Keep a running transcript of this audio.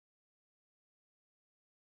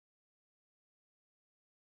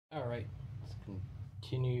All right, let's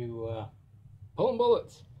continue pulling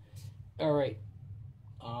bullets. All right,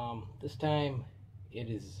 this time it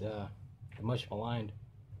is the much maligned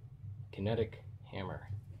Kinetic Hammer.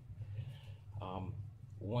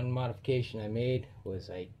 One modification I made was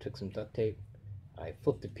I took some duct tape, I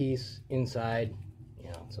flipped the piece inside,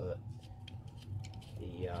 so that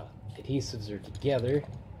the adhesives are together,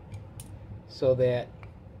 so that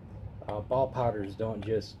ball powders don't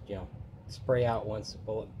just spray out once the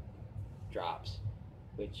bullet drops,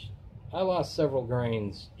 which I lost several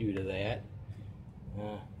grains due to that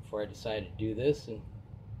before I decided to do this, and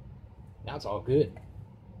now it's all good.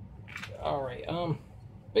 Alright,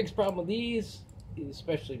 biggest problem with these,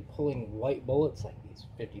 especially pulling light bullets like these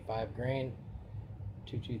 55 grain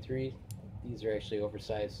 223, these are actually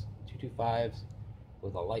oversized 225s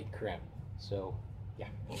with a light crimp. So yeah,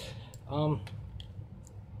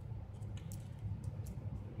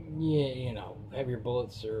 heavier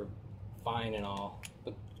bullets are fine and all,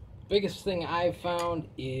 but the biggest thing I've found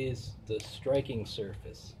is the striking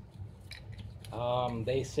surface.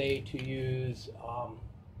 They say to use a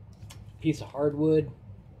piece of hardwood.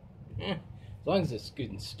 As long as it's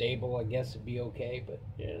good and stable, I guess it'd be okay, but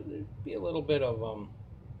yeah, there'd be a little bit of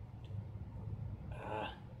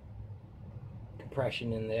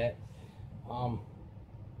compression in that.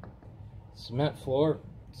 Cement floor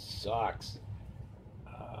sucks.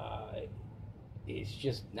 It's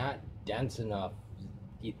just not dense enough.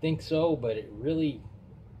 You think so, but it really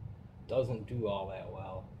doesn't do all that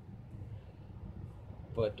well.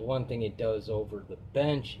 But the one thing it does over the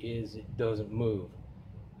bench is it doesn't move.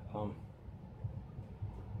 Now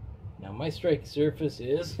my strike surface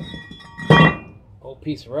is an old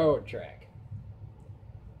piece of railroad track.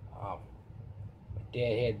 My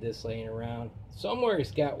dad had this laying around. Somewhere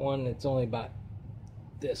he's got one that's only about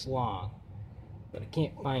this long, but I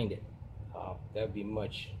can't find it. That would be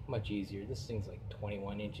much easier. This thing's like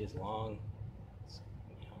 21 inches long,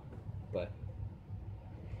 but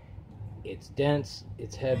it's dense,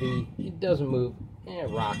 it's heavy, it doesn't move, and it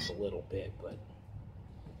rocks a little bit. But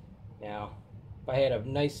now, if I had a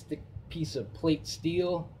nice thick piece of plate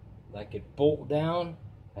steel that I could bolt down,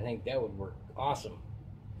 I think that would work awesome.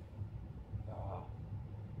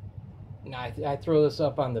 Now I throw this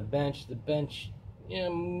up on the bench. The bench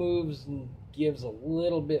moves and gives a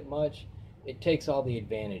little bit much. It takes all the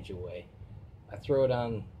advantage away. I throw it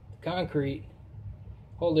on the concrete,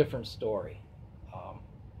 whole different story.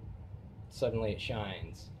 Suddenly it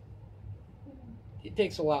shines. It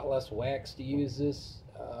takes a lot less wax to use this.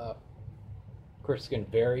 Of course, it's going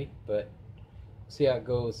to vary, but see how it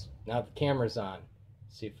goes now that the camera's on.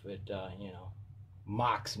 See if it,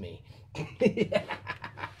 mocks me.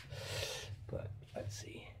 But let's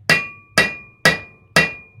see.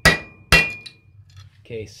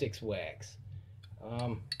 Okay, 6 wax.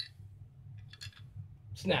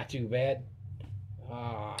 It's not too bad.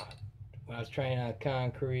 When I was trying out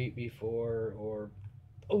concrete before, or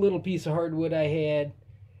a little piece of hardwood I had,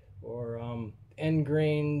 or end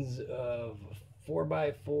grains of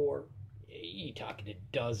 4x4, you're talking a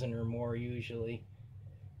dozen or more usually.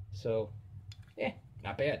 So, yeah,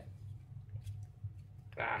 not bad.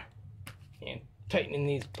 And tightening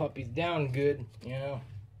these puppies down good,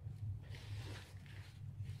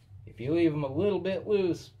 If you leave them a little bit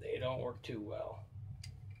loose, they don't work too well.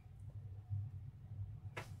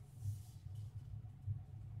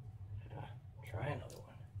 Try another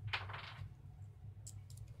one.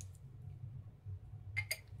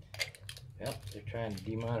 Yep, they're trying to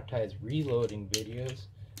demonetize reloading videos.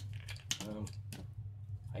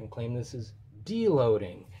 I can claim this as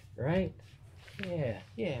deloading, right?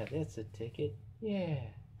 Yeah, that's a ticket. Yeah.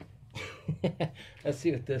 Let's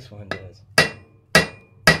see what this one does.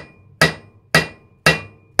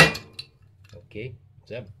 Okay,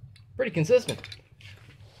 so pretty consistent.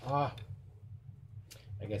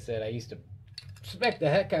 Like I said, I used to spec the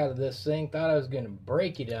heck out of this thing. Thought I was going to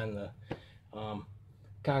break it on the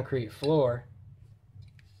concrete floor.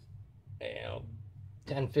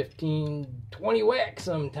 10, 15, 20 whacks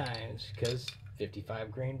sometimes, because 55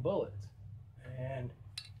 grain bullets. And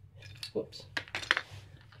whoops.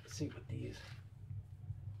 Let's see what these.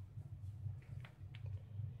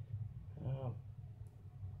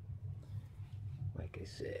 Like I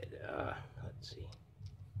said, let's see.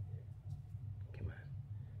 Come on.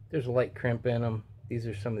 There's a light crimp in them. These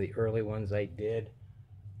are some of the early ones I did.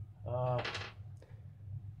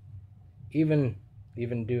 Even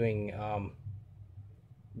doing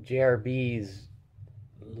JRB's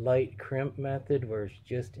light crimp method, where it's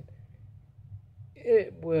just,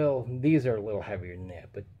 these are a little heavier than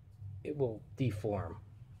that, but it will deform.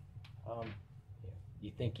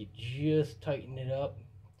 You think you just tighten it up,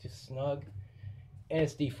 just snug. And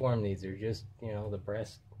it's deformed. These are just, you know, the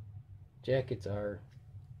breast jackets are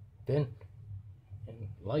thin and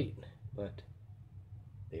light, but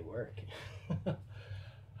they work.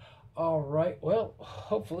 All right, well,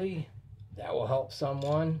 hopefully that will help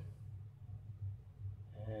someone,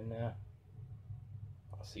 and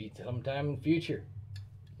I'll see you sometime in the future.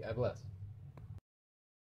 God bless.